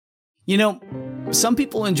You know, some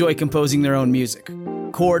people enjoy composing their own music,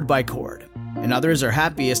 chord by chord, and others are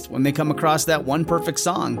happiest when they come across that one perfect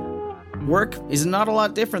song. Work is not a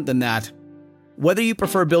lot different than that. Whether you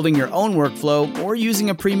prefer building your own workflow or using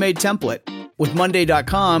a pre-made template, with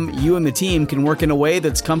Monday.com, you and the team can work in a way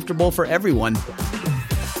that's comfortable for everyone.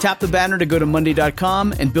 Tap the banner to go to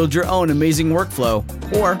Monday.com and build your own amazing workflow,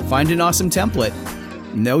 or find an awesome template.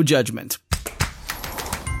 No judgment.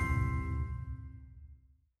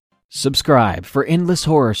 Subscribe for endless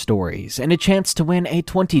horror stories and a chance to win a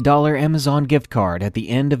 $20 Amazon gift card at the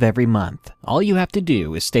end of every month. All you have to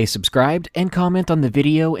do is stay subscribed and comment on the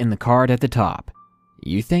video in the card at the top.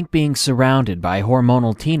 You think being surrounded by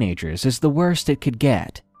hormonal teenagers is the worst it could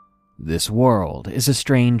get? This world is a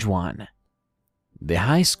strange one. The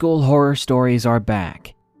high school horror stories are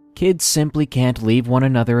back. Kids simply can't leave one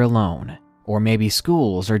another alone. Or maybe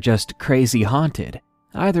schools are just crazy haunted.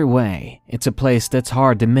 Either way, it's a place that's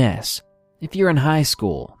hard to miss. If you're in high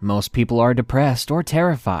school, most people are depressed or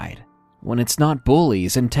terrified. When it's not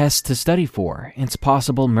bullies and tests to study for, it's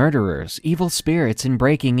possible murderers, evil spirits, and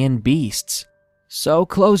breaking in beasts. So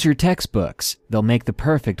close your textbooks. They'll make the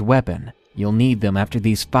perfect weapon. You'll need them after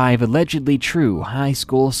these 5 allegedly true high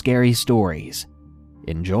school scary stories.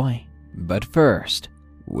 Enjoy. But first,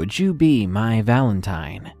 would you be my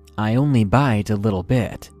Valentine? I only bite a little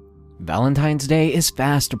bit. Valentine's Day is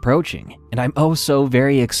fast approaching, and I'm oh so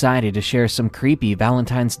very excited to share some creepy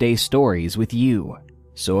Valentine's Day stories with you.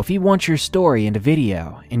 So if you want your story in a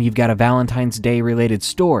video, and you've got a Valentine's Day related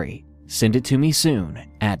story, send it to me soon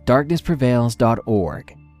at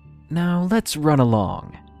darknessprevails.org. Now let's run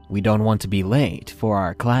along. We don't want to be late for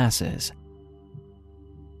our classes.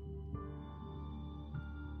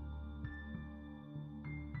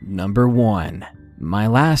 Number 1. My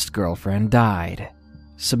last girlfriend died.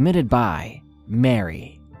 Submitted by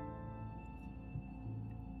Mary.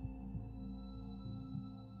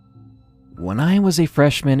 When I was a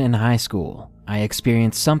freshman in high school, I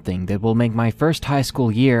experienced something that will make my first high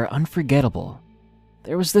school year unforgettable.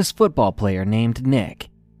 There was this football player named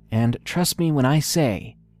Nick, and trust me when I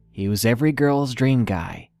say, he was every girl's dream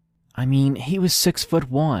guy. I mean, he was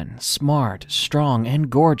 6'1", smart, strong, and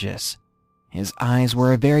gorgeous. His eyes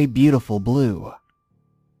were a very beautiful blue.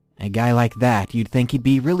 A guy like that, you'd think he'd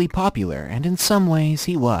be really popular, and in some ways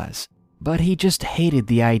he was. But he just hated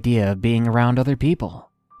the idea of being around other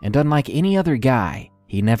people. And unlike any other guy,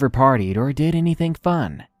 he never partied or did anything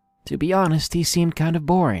fun. To be honest, he seemed kind of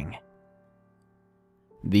boring.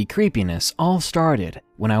 The creepiness all started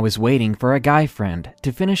when I was waiting for a guy friend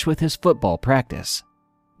to finish with his football practice.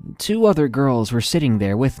 2 other girls were sitting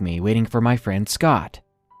there with me waiting for my friend Scott.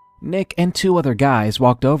 Nick and 2 other guys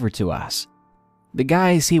walked over to us. The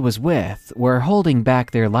guys he was with were holding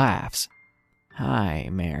back their laughs. "Hi,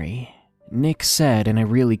 Mary," Nick said in a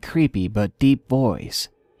really creepy but deep voice.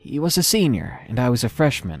 He was a senior and I was a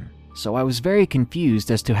freshman, so I was very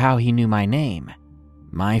confused as to how he knew my name.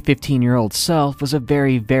 My 15-year-old self was a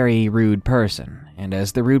very, very rude person, and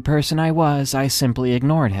as the rude person I was, I simply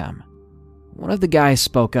ignored him. One of the guys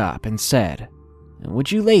spoke up and said,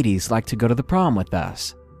 "Would you ladies like to go to the prom with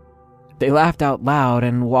us?" They laughed out loud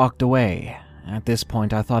and walked away. At this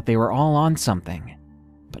point, I thought they were all on something.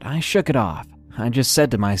 But I shook it off. I just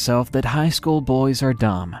said to myself that high school boys are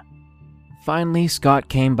dumb. Finally, Scott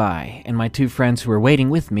came by, and my 2 friends who were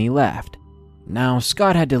waiting with me left. Now,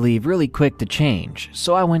 Scott had to leave really quick to change,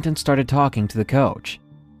 so I went and started talking to the coach.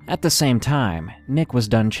 At the same time, Nick was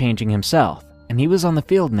done changing himself, and he was on the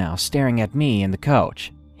field now staring at me and the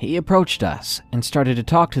coach. He approached us and started to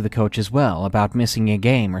talk to the coach as well about missing a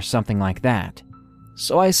game or something like that.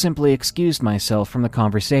 So I simply excused myself from the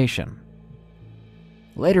conversation.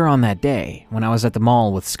 Later on that day, when I was at the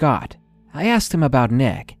mall with Scott, I asked him about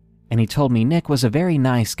Nick, and he told me Nick was a very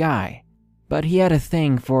nice guy, but he had a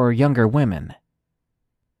thing for younger women.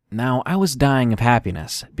 Now, I was dying of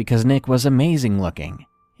happiness because Nick was amazing looking,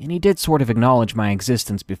 and he did sort of acknowledge my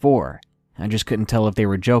existence before. I just couldn't tell if they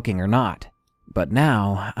were joking or not, but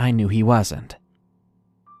now I knew he wasn't.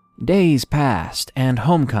 Days passed, and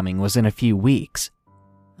homecoming was in a few weeks.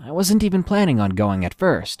 I wasn't even planning on going at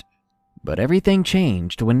first, but everything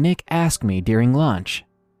changed when Nick asked me during lunch.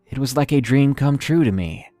 It was like a dream come true to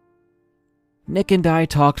me. Nick and I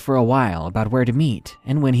talked for a while about where to meet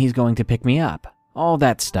and when he's going to pick me up, all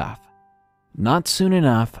that stuff. Not soon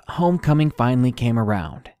enough, homecoming finally came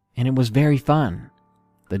around, and it was very fun.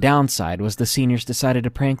 The downside was the seniors decided to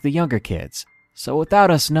prank the younger kids, so without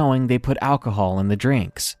us knowing, they put alcohol in the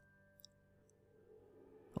drinks.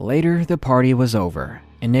 Later, the party was over,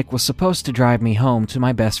 and Nick was supposed to drive me home to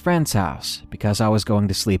my best friend's house because I was going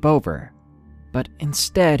to sleep over. But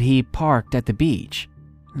instead, he parked at the beach.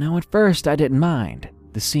 Now at first I didn't mind.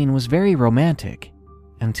 The scene was very romantic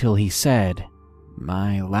until he said,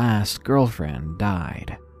 "My last girlfriend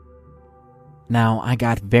died." Now I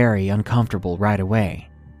got very uncomfortable right away,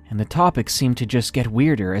 and the topic seemed to just get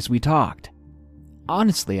weirder as we talked.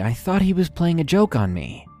 Honestly, I thought he was playing a joke on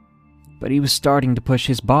me, but he was starting to push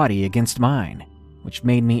his body against mine, which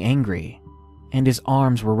made me angry, and his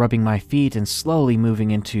arms were rubbing my feet and slowly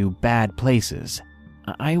moving into bad places.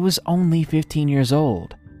 I was only 15 years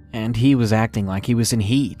old, and he was acting like he was in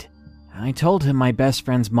heat. I told him my best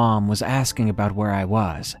friend's mom was asking about where I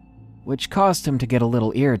was, which caused him to get a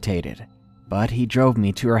little irritated, but he drove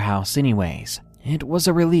me to her house anyways. It was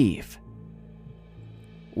a relief.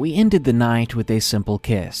 We ended the night with a simple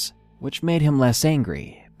kiss, which made him less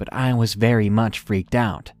angry, but I was very much freaked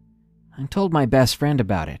out. I told my best friend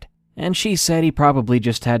about it, and she said he probably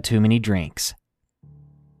just had too many drinks.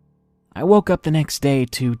 I woke up the next day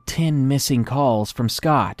to 10 missing calls from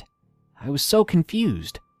Scott. I was so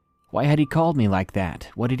confused. Why had he called me like that?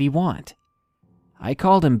 What did he want? I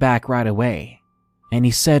called him back right away, and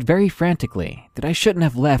he said very frantically that I shouldn't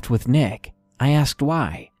have left with Nick. I asked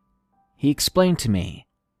why. He explained to me.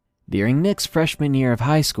 During Nick's freshman year of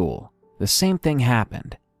high school, the same thing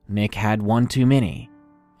happened. Nick had one too many,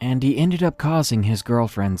 and he ended up causing his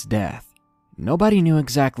girlfriend's death. Nobody knew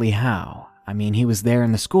exactly how. I mean, he was there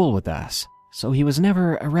in the school with us, so he was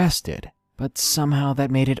never arrested, but somehow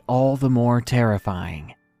that made it all the more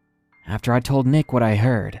terrifying. After I told Nick what I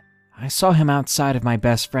heard, I saw him outside of my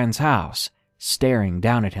best friend's house, staring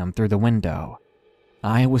down at him through the window.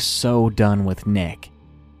 I was so done with Nick,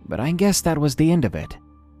 but I guess that was the end of it.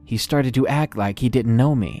 He started to act like he didn't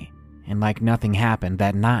know me, and like nothing happened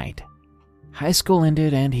that night. High school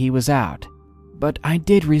ended and he was out, but I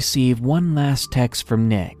did receive one last text from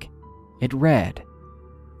Nick. It read,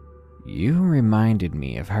 "You reminded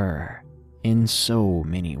me of her in so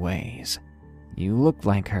many ways. You looked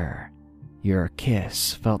like her. Your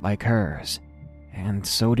kiss felt like hers, and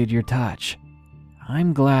so did your touch.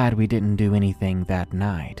 I'm glad we didn't do anything that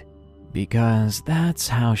night, because that's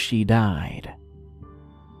how she died."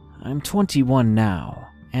 I'm 21 now,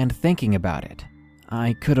 and thinking about it,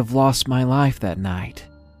 I could have lost my life that night.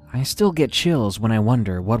 I still get chills when I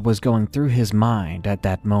wonder what was going through his mind at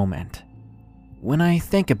that moment. When I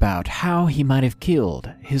think about how he might have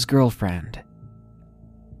killed his girlfriend.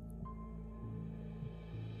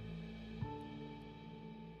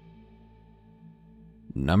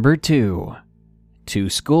 Number 2. 2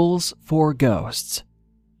 Schools, 4 Ghosts.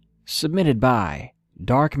 Submitted by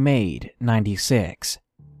Dark Maid 96.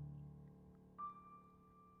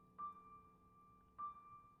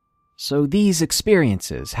 So these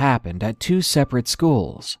experiences happened at 2 separate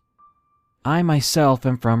schools. I myself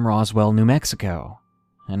am from Roswell, New Mexico,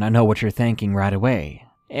 and I know what you're thinking right away.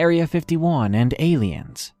 Area 51 and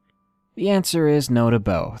aliens. The answer is no to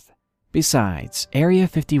both. Besides, Area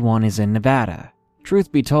 51 is in Nevada.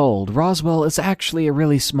 Truth be told, Roswell is actually a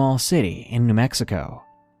really small city in New Mexico.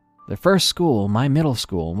 The first school, my middle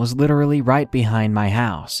school, was literally right behind my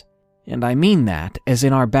house. And I mean that as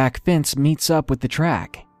in our back fence meets up with the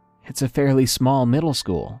track. It's a fairly small middle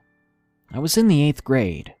school. I was in the 8th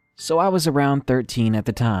grade, so I was around 13 at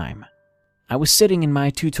the time. I was sitting in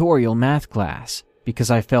my tutorial math class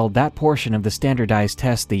because I failed that portion of the standardized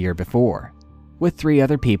test the year before, with 3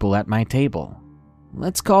 other people at my table.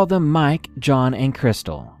 Let's call them Mike, John, and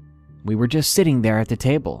Crystal. We were just sitting there at the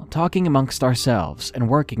table, talking amongst ourselves and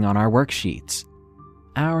working on our worksheets.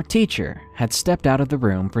 Our teacher had stepped out of the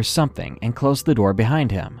room for something and closed the door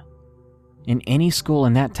behind him. In any school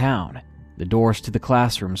in that town, the doors to the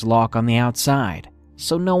classrooms lock on the outside,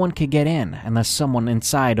 so no one can get in unless someone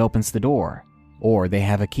inside opens the door, or they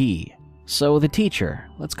have a key. So the teacher,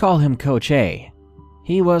 let's call him Coach A,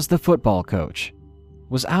 he was the football coach,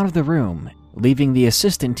 was out of the room, leaving the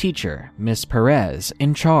assistant teacher, Miss Perez,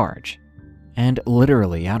 in charge. And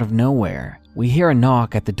literally out of nowhere, we hear a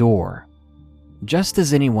knock at the door. Just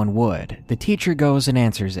as anyone would, the teacher goes and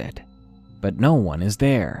answers it, but no one is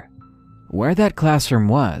there. Where that classroom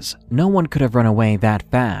was, no one could have run away that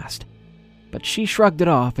fast, but she shrugged it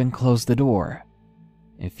off and closed the door.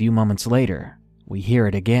 A few moments later, we hear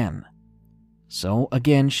it again. So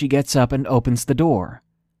again she gets up and opens the door,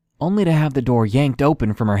 only to have the door yanked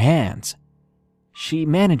open from her hands. She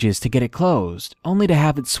manages to get it closed, only to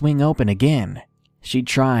have it swing open again. She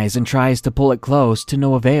tries and tries to pull it closed to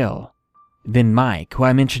no avail. Then Mike, who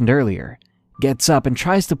I mentioned earlier, gets up and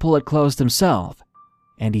tries to pull it closed himself,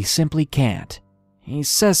 and he simply can't. He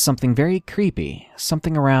says something very creepy,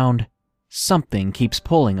 something around, something keeps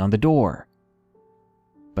pulling on the door.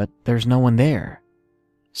 But there's no one there.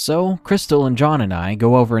 So Crystal and John and I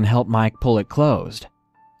go over and help Mike pull it closed.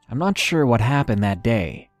 I'm not sure what happened that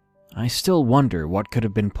day. I still wonder what could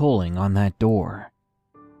have been pulling on that door.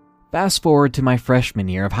 Fast forward to my freshman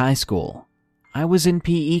year of high school. I was in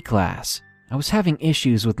PE class. I was having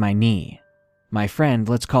issues with my knee. My friend,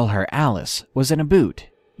 let's call her Alice, was in a boot,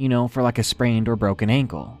 for like a sprained or broken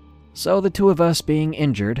ankle. So the two of us being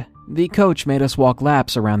injured, the coach made us walk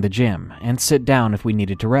laps around the gym and sit down if we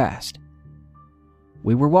needed to rest.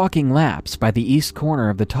 We were walking laps by the east corner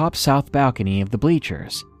of the top south balcony of the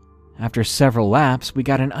bleachers. After several laps, we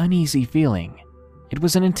got an uneasy feeling. It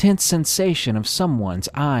was an intense sensation of someone's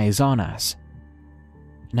eyes on us.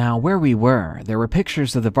 Now, where we were, there were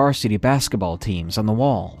pictures of the varsity basketball teams on the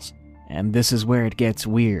walls, and this is where it gets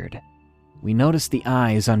weird. We noticed the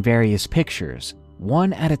eyes on various pictures,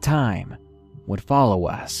 one at a time, would follow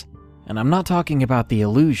us. And I'm not talking about the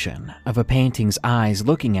illusion of a painting's eyes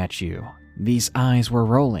looking at you. These eyes were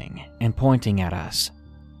rolling and pointing at us.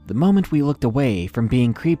 The moment we looked away from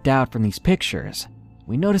being creeped out from these pictures,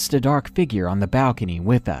 we noticed a dark figure on the balcony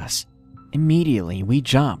with us. Immediately, we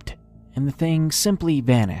jumped, and the thing simply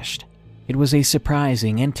vanished. It was a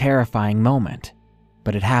surprising and terrifying moment,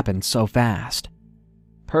 but it happened so fast.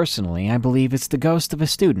 Personally, I believe it's the ghost of a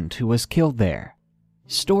student who was killed there.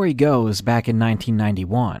 Story goes, back in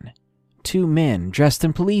 1991, 2 men dressed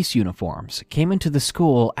in police uniforms came into the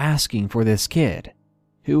school asking for this kid,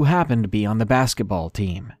 who happened to be on the basketball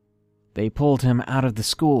team. They pulled him out of the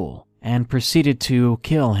school and proceeded to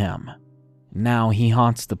kill him. Now he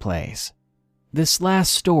haunts the place. This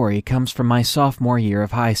last story comes from my sophomore year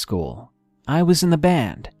of high school. I was in the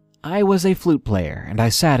band. I was a flute player, and I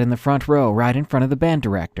sat in the front row right in front of the band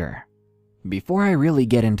director. Before I really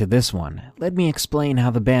get into this one, let me explain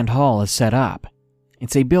how the band hall is set up.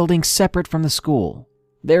 It's a building separate from the school.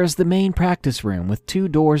 There is the main practice room with 2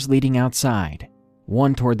 doors leading outside,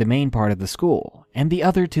 one toward the main part of the school and the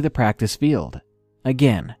other to the practice field.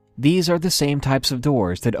 Again, these are the same types of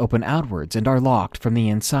doors that open outwards and are locked from the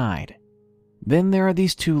inside. Then there are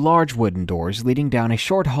these 2 large wooden doors leading down a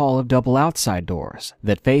short hall of double outside doors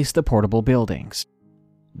that face the portable buildings.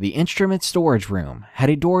 The instrument storage room had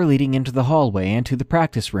a door leading into the hallway and to the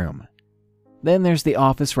practice room. Then there's the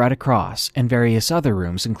office right across and various other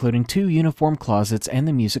rooms including 2 uniform closets and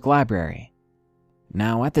the music library.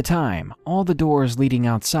 Now at the time, all the doors leading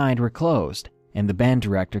outside were closed, and the band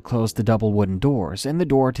director closed the double wooden doors and the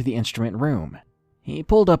door to the instrument room. He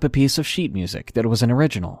pulled up a piece of sheet music that was an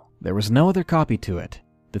original. There was no other copy to it.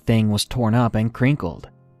 The thing was torn up and crinkled.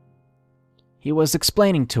 He was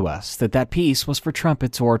explaining to us that that piece was for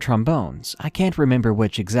trumpets or trombones, I can't remember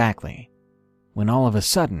which exactly, when all of a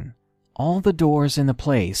sudden, all the doors in the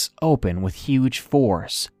place open with huge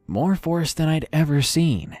force, more force than I'd ever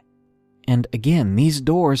seen. And again, these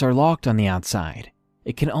doors are locked on the outside.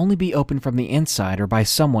 It can only be opened from the inside or by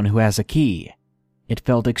someone who has a key. It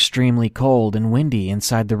felt extremely cold and windy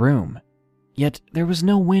inside the room. Yet there was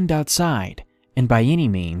no wind outside, and by any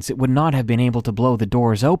means it would not have been able to blow the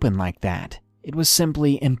doors open like that. It was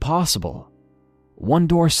simply impossible. One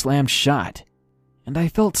door slammed shut, and I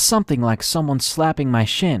felt something like someone slapping my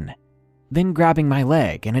shin, then grabbing my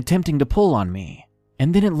leg and attempting to pull on me,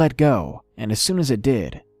 and then it let go, and as soon as it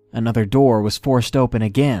did, another door was forced open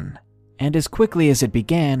again, and as quickly as it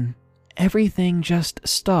began, everything just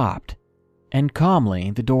stopped, and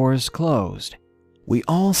calmly the doors closed. We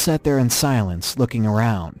all sat there in silence looking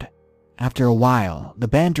around. After a while, the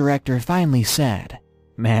band director finally said,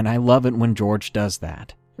 "Man, I love it when George does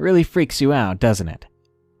that. It really freaks you out, doesn't it?"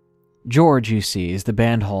 George, you see, is the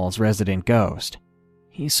band hall's resident ghost.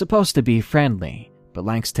 He's supposed to be friendly, but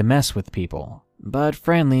likes to mess with people. But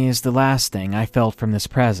friendly is the last thing I felt from this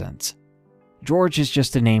presence. George is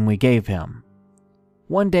just a name we gave him.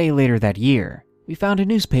 One day later that year, we found a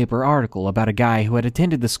newspaper article about a guy who had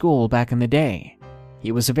attended the school back in the day.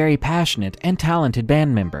 He was a very passionate and talented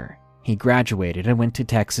band member. He graduated and went to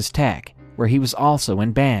Texas Tech, where he was also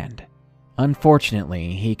in band.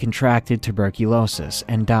 Unfortunately, he contracted tuberculosis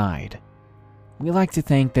and died. We like to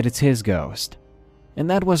think that it's his ghost. And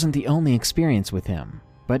that wasn't the only experience with him,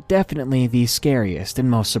 but definitely the scariest and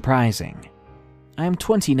most surprising. I'm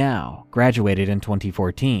 20 now, graduated in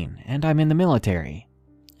 2014, and I'm in the military.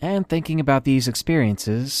 And thinking about these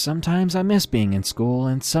experiences, sometimes I miss being in school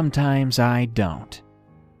and sometimes I don't.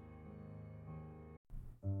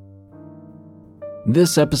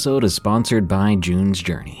 This episode is sponsored by June's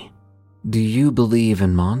Journey. Do you believe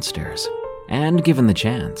in monsters? And given the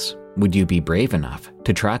chance, would you be brave enough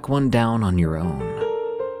to track one down on your own?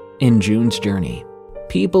 In June's Journey,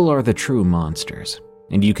 people are the true monsters,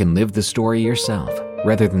 and you can live the story yourself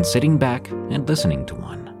rather than sitting back and listening to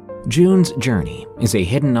one. June's Journey is a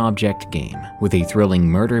hidden object game with a thrilling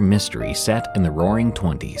murder mystery set in the roaring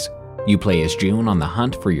 20s. You play as June on the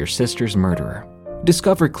hunt for your sister's murderer.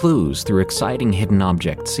 Discover clues through exciting hidden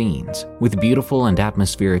object scenes with beautiful and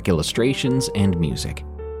atmospheric illustrations and music.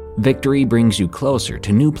 Victory brings you closer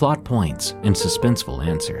to new plot points and suspenseful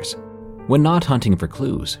answers. When not hunting for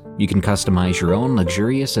clues, you can customize your own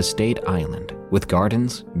luxurious estate island with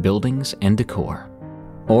gardens, buildings, and decor.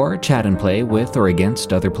 Or chat and play with or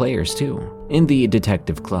against other players too, in the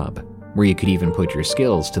Detective Club, where you could even put your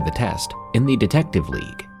skills to the test in the Detective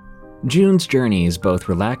League. June's Journey is both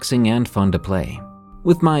relaxing and fun to play.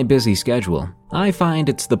 With my busy schedule, I find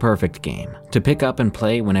it's the perfect game to pick up and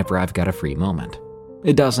play whenever I've got a free moment.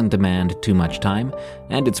 It doesn't demand too much time,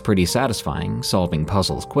 and it's pretty satisfying solving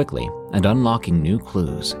puzzles quickly and unlocking new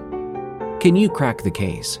clues. Can you crack the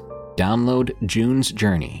case? Download June's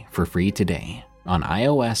Journey for free today on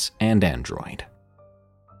iOS and Android.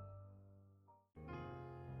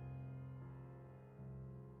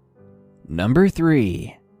 Number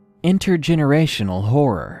 3. Intergenerational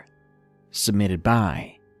Horror. Submitted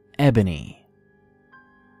by Ebony.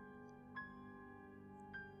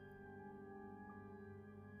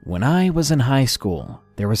 When I was in high school,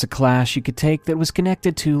 there was a class you could take that was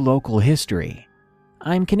connected to local history.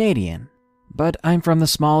 I'm Canadian, but I'm from the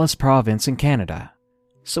smallest province in Canada,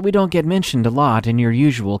 so we don't get mentioned a lot in your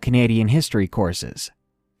usual Canadian history courses,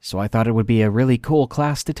 so I thought it would be a really cool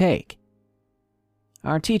class to take.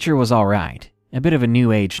 Our teacher was alright, a bit of a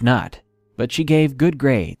new age nut, but she gave good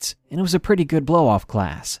grades, and it was a pretty good blow-off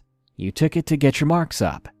class. You took it to get your marks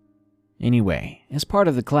up. Anyway, as part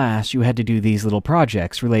of the class, you had to do these little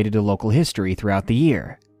projects related to local history throughout the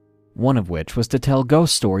year. One of which was to tell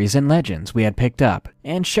ghost stories and legends we had picked up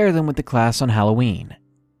and share them with the class on Halloween.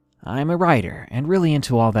 I'm a writer and really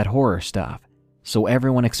into all that horror stuff, so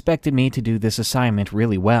everyone expected me to do this assignment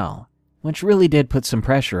really well, which really did put some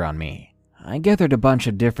pressure on me. I gathered a bunch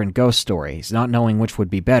of different ghost stories, not knowing which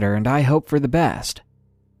would be better, and I hoped for the best.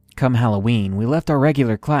 Come Halloween, we left our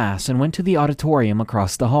regular class and went to the auditorium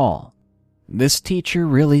across the hall. This teacher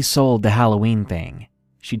really sold the Halloween thing.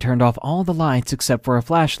 She turned off all the lights except for a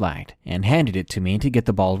flashlight and handed it to me to get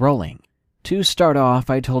the ball rolling. To start off,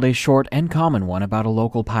 I told a short and common one about a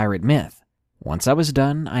local pirate myth. Once I was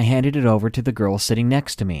done, I handed it over to the girl sitting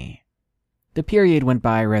next to me. The period went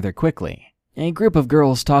by rather quickly. A group of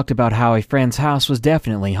girls talked about how a friend's house was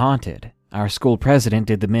definitely haunted. Our school president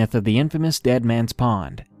did the myth of the infamous Dead Man's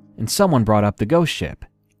Pond, and someone brought up the ghost ship.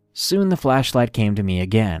 Soon the flashlight came to me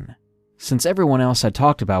again. Since everyone else had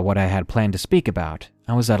talked about what I had planned to speak about,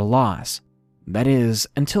 I was at a loss. That is,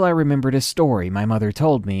 until I remembered a story my mother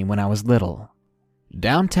told me when I was little.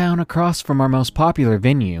 Downtown, across from our most popular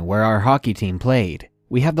venue where our hockey team played,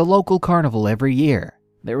 we have the local carnival every year.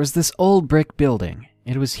 There was this old brick building.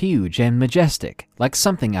 It was huge and majestic, like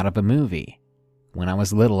something out of a movie. When I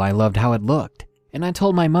was little, I loved how it looked, and I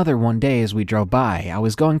told my mother one day as we drove by I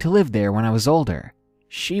was going to live there when I was older.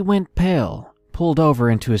 She went pale, pulled over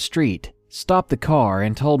into a street, stopped the car,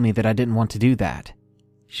 and told me that I didn't want to do that.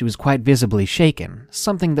 She was quite visibly shaken,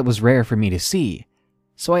 something that was rare for me to see,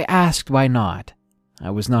 so I asked why not. I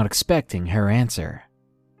was not expecting her answer.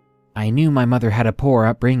 I knew my mother had a poor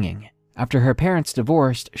upbringing. After her parents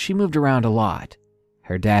divorced, she moved around a lot.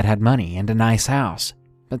 Her dad had money and a nice house,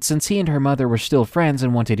 but since he and her mother were still friends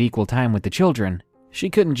and wanted equal time with the children, she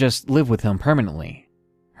couldn't just live with him permanently.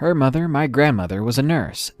 Her mother, my grandmother, was a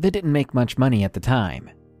nurse that didn't make much money at the time.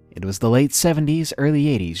 It was the late 70s, early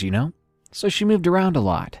 80s, you know? So she moved around a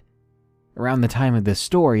lot. Around the time of this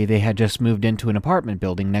story, they had just moved into an apartment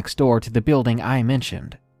building next door to the building I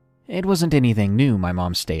mentioned. It wasn't anything new, my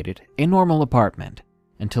mom stated, a normal apartment,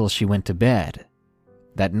 until she went to bed.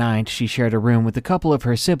 That night, she shared a room with a couple of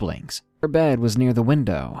her siblings. Her bed was near the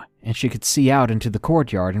window, and she could see out into the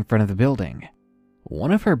courtyard in front of the building.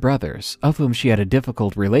 One of her brothers, of whom she had a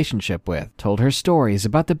difficult relationship with, told her stories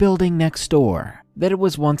about the building next door, that it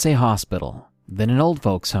was once a hospital, then an old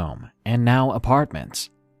folks' home, and now apartments.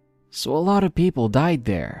 So a lot of people died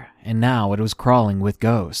there, and now it was crawling with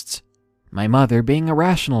ghosts. My mother, being a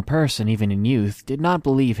rational person even in youth, did not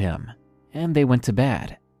believe him, and they went to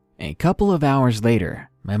bed. A couple of hours later,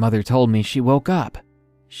 my mother told me she woke up.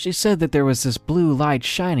 She said that there was this blue light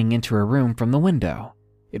shining into her room from the window.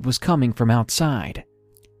 It was coming from outside.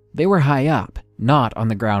 They were high up, not on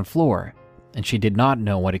the ground floor, and she did not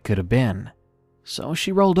know what it could have been. So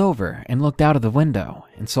she rolled over and looked out of the window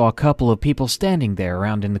and saw a couple of people standing there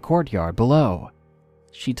around in the courtyard below.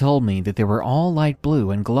 She told me that they were all light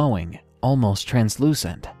blue and glowing, almost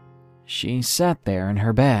translucent. She sat there in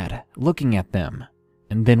her bed, looking at them.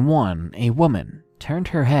 And then one, a woman, turned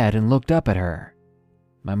her head and looked up at her.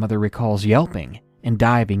 My mother recalls yelping and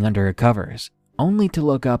diving under her covers, only to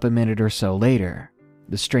look up a minute or so later.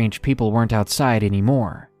 The strange people weren't outside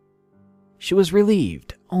anymore. She was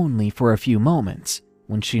relieved only for a few moments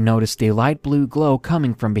when she noticed a light blue glow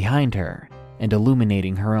coming from behind her and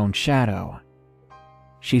illuminating her own shadow.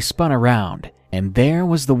 She spun around, and there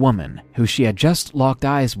was the woman who she had just locked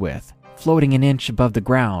eyes with, floating an inch above the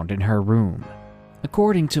ground in her room.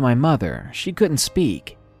 According to my mother, she couldn't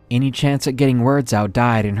speak. Any chance at getting words out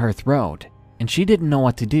died in her throat, and she didn't know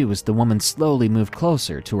what to do as the woman slowly moved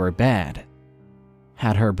closer to her bed.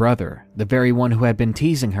 Had her brother, the very one who had been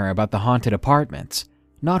teasing her about the haunted apartments,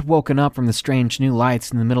 not woken up from the strange new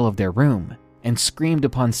lights in the middle of their room and screamed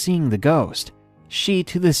upon seeing the ghost, she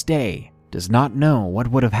to this day does not know what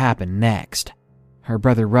would have happened next. Her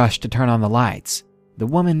brother rushed to turn on the lights. The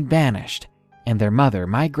woman vanished, and their mother,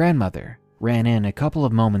 my grandmother, ran in a couple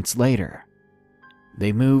of moments later.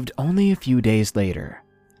 They moved only a few days later,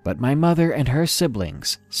 but my mother and her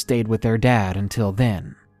siblings stayed with their dad until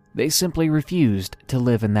then. They simply refused to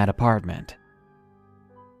live in that apartment.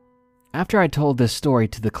 After I told this story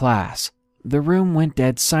to the class, the room went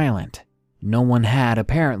dead silent. No one had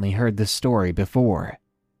apparently heard this story before.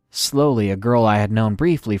 Slowly, a girl I had known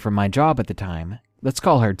briefly from my job at the time, let's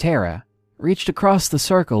call her Tara, reached across the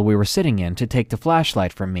circle we were sitting in to take the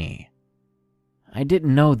flashlight from me. I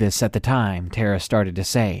didn't know this at the time, Tara started to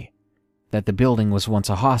say, that the building was once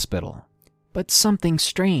a hospital. But something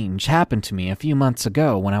strange happened to me a few months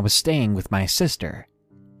ago when I was staying with my sister.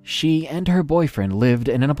 She and her boyfriend lived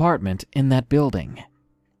in an apartment in that building.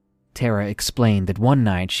 Tara explained that one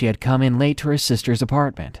night she had come in late to her sister's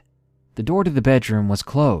apartment. The door to the bedroom was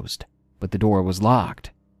closed, but the door was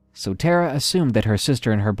locked, so Tara assumed that her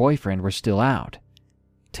sister and her boyfriend were still out.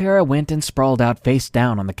 Tara went and sprawled out face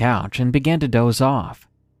down on the couch and began to doze off.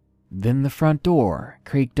 Then the front door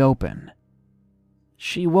creaked open.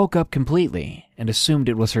 She woke up completely and assumed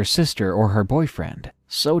it was her sister or her boyfriend,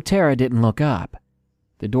 so Tara didn't look up.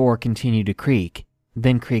 The door continued to creak,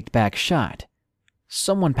 then creaked back shut.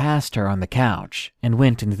 Someone passed her on the couch and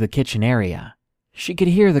went into the kitchen area. She could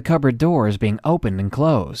hear the cupboard doors being opened and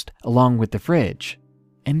closed, along with the fridge,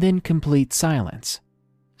 and then complete silence.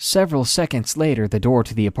 Several seconds later, the door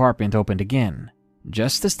to the apartment opened again,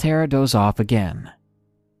 just as Tara dozed off again.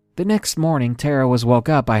 The next morning, Tara was woke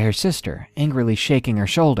up by her sister, angrily shaking her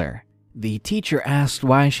shoulder. The teacher asked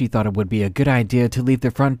why she thought it would be a good idea to leave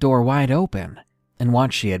the front door wide open, and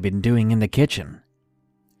what she had been doing in the kitchen.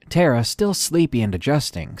 Tara, still sleepy and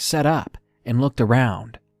adjusting, sat up and looked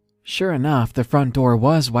around. Sure enough, the front door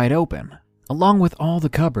was wide open, along with all the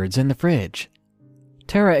cupboards and the fridge.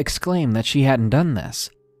 Tara exclaimed that she hadn't done this.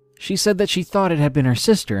 She said that she thought it had been her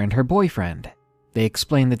sister and her boyfriend. They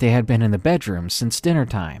explained that they had been in the bedroom since dinner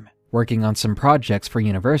time, working on some projects for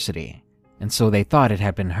university, and so they thought it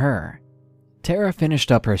had been her. Tara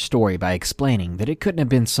finished up her story by explaining that it couldn't have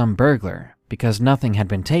been some burglar because nothing had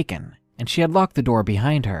been taken, and she had locked the door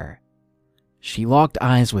behind her. She locked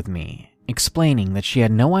eyes with me, explaining that she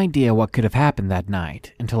had no idea what could have happened that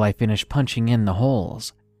night until I finished punching in the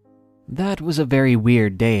holes. That was a very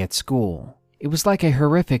weird day at school. It was like a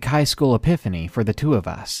horrific high school epiphany for the two of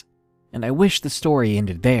us. And I wish the story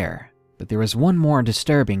ended there, but there was one more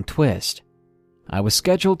disturbing twist. I was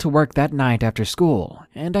scheduled to work that night after school,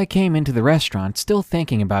 and I came into the restaurant still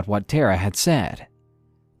thinking about what Tara had said.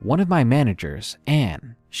 One of my managers,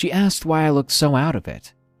 Anne, she asked why I looked so out of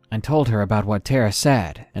it. I told her about what Tara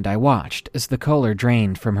said, and I watched as the color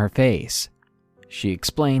drained from her face. She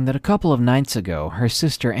explained that a couple of nights ago, her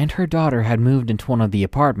sister and her daughter had moved into one of the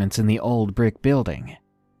apartments in the old brick building.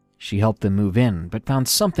 She helped them move in, but found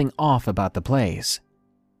something off about the place.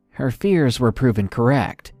 Her fears were proven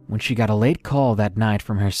correct when she got a late call that night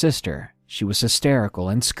from her sister. She was hysterical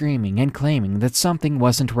and screaming and claiming that something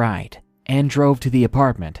wasn't right, and drove to the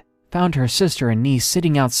apartment, found her sister and niece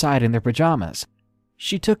sitting outside in their pajamas.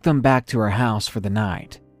 She took them back to her house for the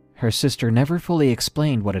night. Her sister never fully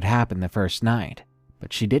explained what had happened the first night,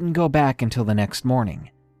 but she didn't go back until the next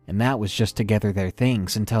morning, and that was just to gather their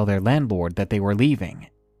things and tell their landlord that they were leaving.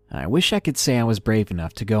 I wish I could say I was brave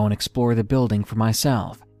enough to go and explore the building for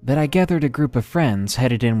myself, that I gathered a group of friends,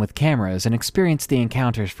 headed in with cameras, and experienced the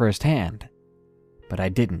encounters firsthand. But I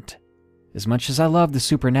didn't. As much as I love the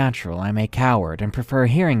supernatural, I'm a coward and prefer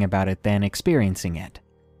hearing about it than experiencing it.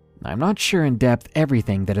 I'm not sure in depth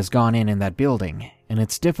everything that has gone in that building, and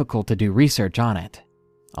it's difficult to do research on it.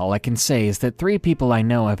 All I can say is that 3 people I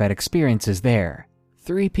know have had experiences there.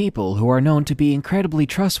 3 people who are known to be incredibly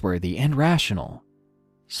trustworthy and rational.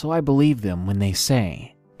 So I believe them when they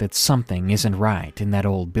say that something isn't right in that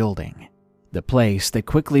old building, the place that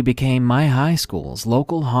quickly became my high school's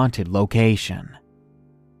local haunted location.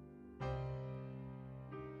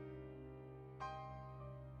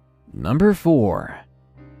 Number 4.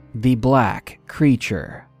 The Black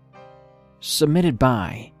Creature. Submitted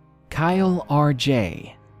by Kyle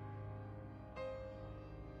R.J.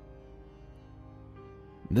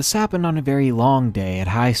 This happened on a very long day at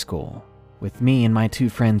high school, with me and my two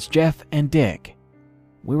friends Jeff and Dick.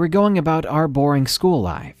 We were going about our boring school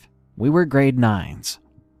life. We were grade 9s.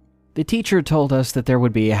 The teacher told us that there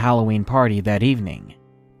would be a Halloween party that evening.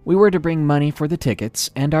 We were to bring money for the tickets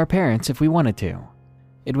and our parents if we wanted to.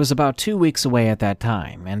 It was about 2 weeks away at that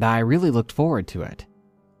time, and I really looked forward to it.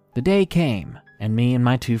 The day came, and me and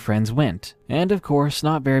my two friends went, and of course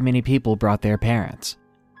not very many people brought their parents.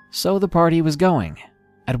 So the party was going.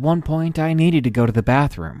 At one point I needed to go to the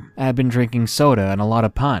bathroom. I had been drinking soda and a lot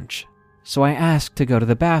of punch, so I asked to go to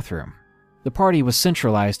the bathroom. The party was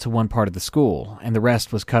centralized to one part of the school, and the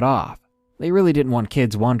rest was cut off. They really didn't want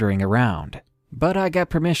kids wandering around, but I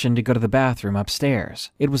got permission to go to the bathroom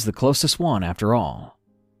upstairs. It was the closest one after all.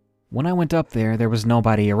 When I went up there was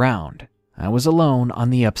nobody around. I was alone on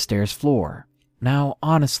the upstairs floor. Now,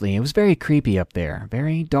 honestly, it was very creepy up there,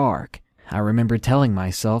 very dark. I remember telling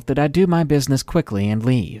myself that I'd do my business quickly and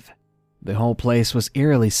leave. The whole place was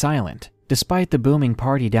eerily silent, despite the booming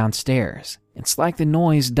party downstairs. It's like the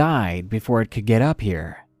noise died before it could get up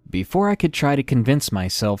here. Before I could try to convince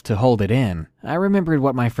myself to hold it in, I remembered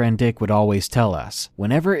what my friend Dick would always tell us.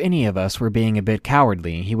 Whenever any of us were being a bit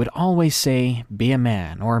cowardly, he would always say, "Be a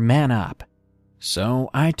man," or "Man up." So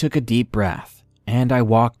I took a deep breath, and I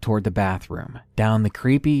walked toward the bathroom, down the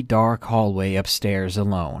creepy, dark hallway upstairs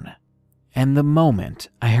alone. And the moment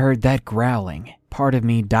I heard that growling, part of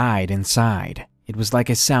me died inside. It was like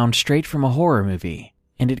a sound straight from a horror movie,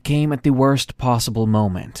 and it came at the worst possible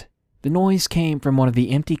moment. The noise came from one of the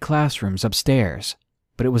empty classrooms upstairs,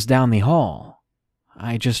 but it was down the hall.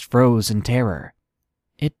 I just froze in terror.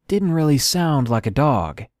 It didn't really sound like a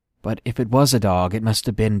dog, but if it was a dog, it must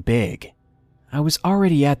have been big. I was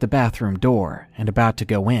already at the bathroom door and about to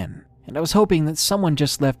go in, and I was hoping that someone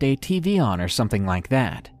just left a TV on or something like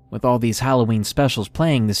that. With all these Halloween specials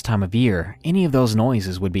playing this time of year, any of those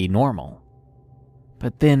noises would be normal.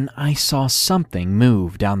 But then I saw something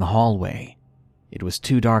move down the hallway. It was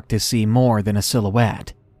too dark to see more than a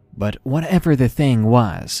silhouette, but whatever the thing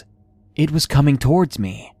was, it was coming towards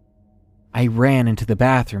me. I ran into the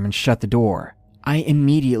bathroom and shut the door. I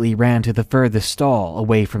immediately ran to the furthest stall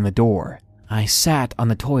away from the door. I sat on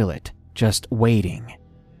the toilet, just waiting.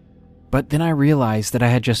 But then I realized that I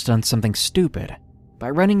had just done something stupid. By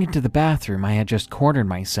running into the bathroom, I had just cornered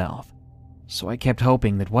myself. So I kept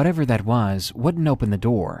hoping that whatever that was wouldn't open the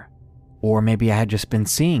door. Or maybe I had just been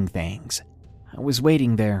seeing things. I was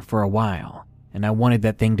waiting there for a while, and I wanted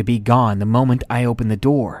that thing to be gone the moment I opened the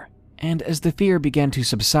door. And as the fear began to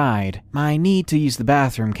subside, my need to use the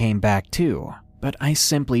bathroom came back too. But I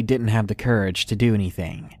simply didn't have the courage to do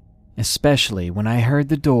anything. Especially when I heard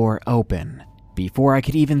the door open. Before I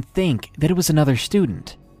could even think that it was another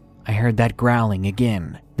student, I heard that growling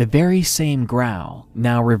again, the very same growl,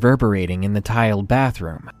 now reverberating in the tiled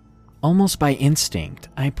bathroom. Almost by instinct,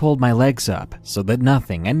 I pulled my legs up so that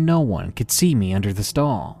nothing and no one could see me under the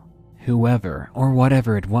stall. Whoever or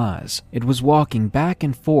whatever it was walking back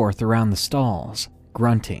and forth around the stalls,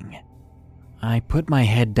 grunting. I put my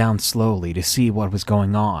head down slowly to see what was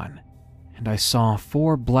going on, and I saw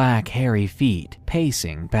 4 black, hairy feet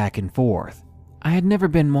pacing back and forth. I had never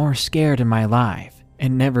been more scared in my life.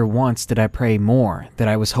 And never once did I pray more that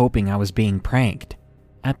I was hoping I was being pranked.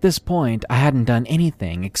 At this point, I hadn't done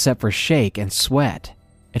anything except for shake and sweat.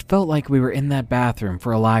 It felt like we were in that bathroom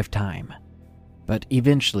for a lifetime. But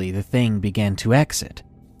eventually the thing began to exit.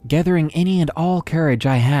 Gathering any and all courage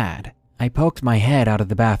I had, I poked my head out of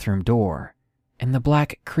the bathroom door, and the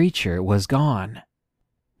black creature was gone.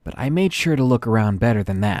 But I made sure to look around better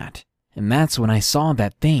than that, and that's when I saw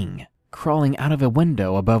that thing crawling out of a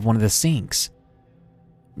window above one of the sinks.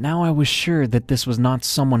 Now I was sure that this was not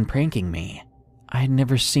someone pranking me. I had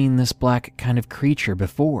never seen this black kind of creature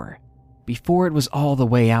before. Before it was all the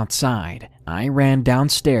way outside, I ran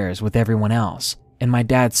downstairs with everyone else, and my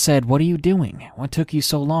dad said, "What are you doing? What took you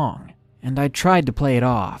so long?" And I tried to play it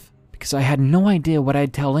off, because I had no idea what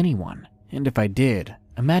I'd tell anyone, and if I did,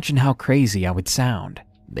 imagine how crazy I would sound.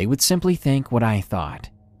 They would simply think what I thought.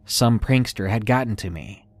 Some prankster had gotten to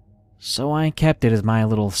me. So I kept it as my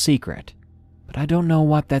little secret. But I don't know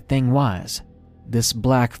what that thing was. This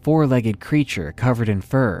black 4-legged creature covered in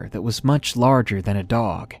fur that was much larger than a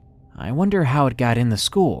dog. I wonder how it got in the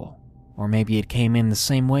school, or maybe it came in the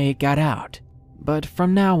same way it got out. But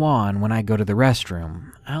from now on, when I go to the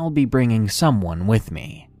restroom, I'll be bringing someone with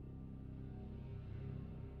me.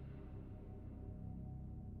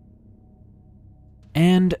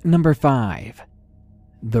 And number 5.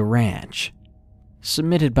 The Ranch.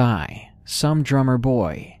 Submitted by Some Drummer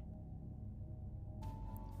Boy.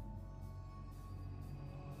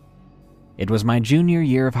 It was my junior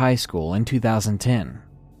year of high school in 2010.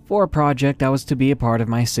 For a project, I was to be a part of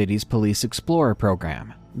my city's Police Explorer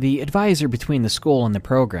program. The advisor between the school and the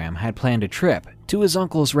program had planned a trip to his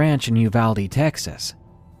uncle's ranch in Uvalde, Texas.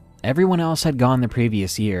 Everyone else had gone the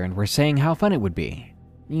previous year and were saying how fun it would be.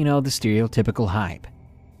 You know, the stereotypical hype.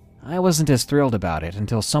 I wasn't as thrilled about it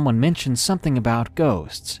until someone mentioned something about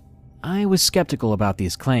ghosts. I was skeptical about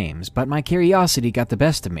these claims, but my curiosity got the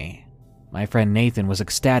best of me. My friend Nathan was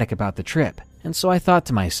ecstatic about the trip, and so I thought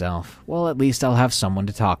to myself, well, at least I'll have someone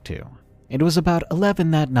to talk to. It was about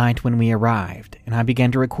 11 that night when we arrived, and I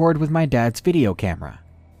began to record with my dad's video camera.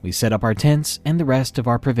 We set up our tents and the rest of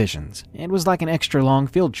our provisions. It was like an extra long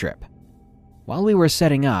field trip. While we were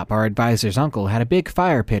setting up, our advisor's uncle had a big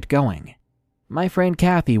fire pit going. My friend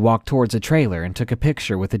Kathy walked towards a trailer and took a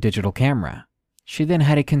picture with a digital camera. She then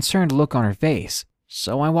had a concerned look on her face,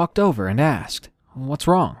 so I walked over and asked, "What's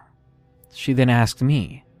wrong?" She then asked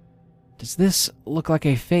me, "Does this look like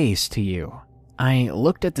a face to you?" I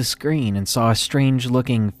looked at the screen and saw a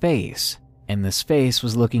strange-looking face, and this face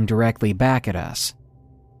was looking directly back at us.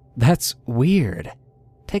 "That's weird.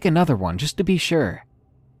 Take another one just to be sure."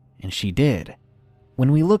 And she did.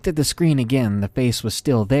 When we looked at the screen again, the face was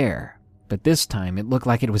still there, but this time it looked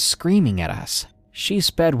like it was screaming at us. She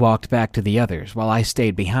sped-walked back to the others while I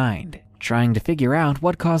stayed behind, trying to figure out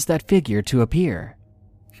what caused that figure to appear.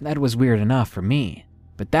 That was weird enough for me,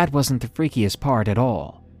 but that wasn't the freakiest part at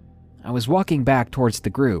all. I was walking back towards the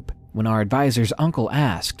group when our advisor's uncle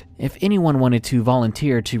asked if anyone wanted to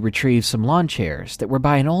volunteer to retrieve some lawn chairs that were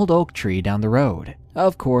by an old oak tree down the road.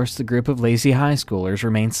 Of course, the group of lazy high schoolers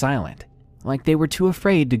remained silent, like they were too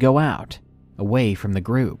afraid to go out, away from the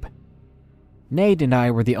group. Nate and I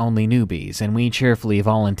were the only newbies, and we cheerfully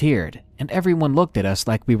volunteered, and everyone looked at us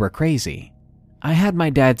like we were crazy. I had my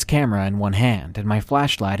dad's camera in one hand and my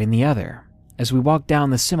flashlight in the other as we walked down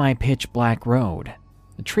the semi-pitch black road.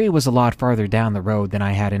 The tree was a lot farther down the road than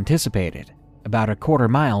I had anticipated, about a quarter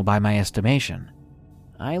mile by my estimation.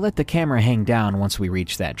 I let the camera hang down once we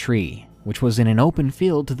reached that tree, which was in an open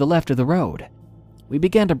field to the left of the road. We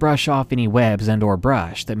began to brush off any webs and/or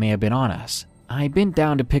brush that may have been on us. I bent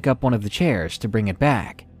down to pick up one of the chairs to bring it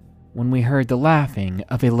back, when we heard the laughing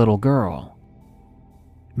of a little girl.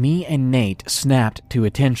 Me and Nate snapped to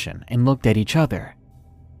attention and looked at each other.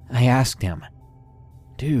 I asked him,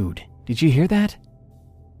 "Dude, did you hear that?"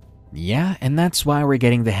 "Yeah, and that's why we're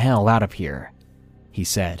getting the hell out of here," he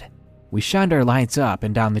said. We shined our lights up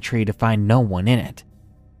and down the tree to find no one in it.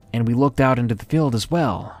 And we looked out into the field as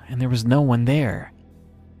well, and there was no one there.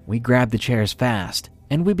 We grabbed the chairs fast,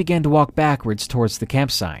 and we began to walk backwards towards the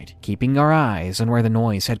campsite, keeping our eyes on where the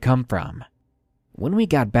noise had come from. When we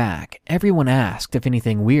got back, everyone asked if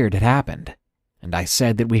anything weird had happened, and I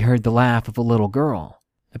said that we heard the laugh of a little girl.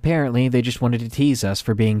 Apparently, they just wanted to tease us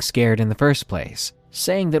for being scared in the first place,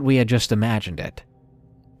 saying that we had just imagined it.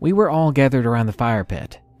 We were all gathered around the fire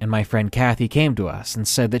pit, and my friend Kathy came to us and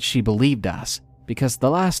said that she believed us, because the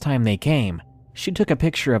last time they came, she took a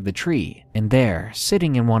picture of the tree, and there,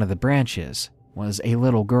 sitting in one of the branches, was a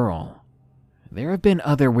little girl. There have been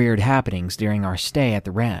other weird happenings during our stay at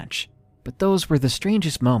the ranch, but those were the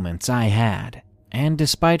strangest moments I had. And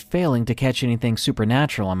despite failing to catch anything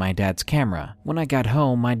supernatural on my dad's camera, when I got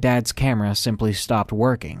home, my dad's camera simply stopped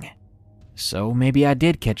working. So maybe I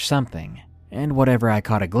did catch something, and whatever I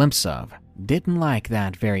caught a glimpse of, didn't like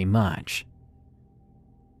that very much.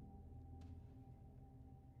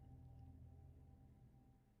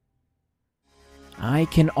 I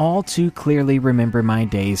can all too clearly remember my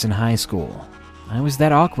days in high school. I was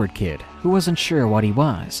that awkward kid who wasn't sure what he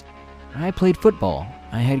was. I played football,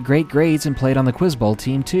 I had great grades and played on the Quiz Bowl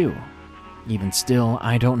team too. Even still,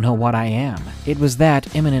 I don't know what I am. It was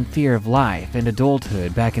that imminent fear of life and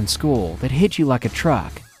adulthood back in school that hit you like a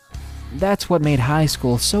truck. That's what made high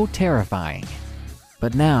school so terrifying.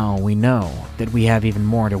 But now we know that we have even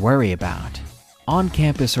more to worry about. On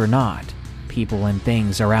campus or not, people and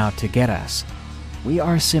things are out to get us. We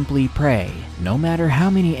are simply prey, no matter how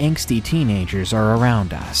many angsty teenagers are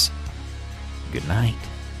around us. Good night.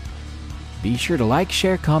 Be sure to like,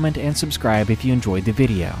 share, comment, and subscribe if you enjoyed the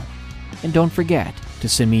video. And don't forget to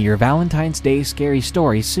send me your Valentine's Day scary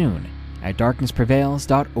story soon at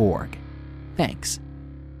darknessprevails.org. Thanks.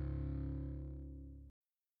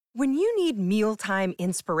 When you need mealtime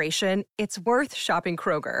inspiration, it's worth shopping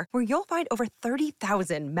Kroger, where you'll find over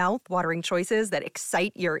 30,000 mouth-watering choices that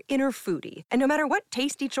excite your inner foodie. And no matter what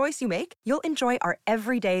tasty choice you make, you'll enjoy our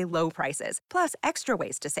everyday low prices, plus extra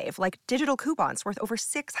ways to save, like digital coupons worth over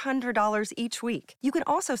 $600 each week. You can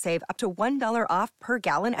also save up to $1 off per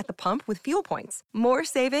gallon at the pump with fuel points. More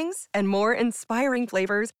savings and more inspiring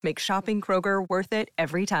flavors make shopping Kroger worth it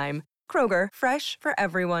every time. Kroger, fresh for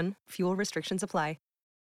everyone. Fuel restrictions apply.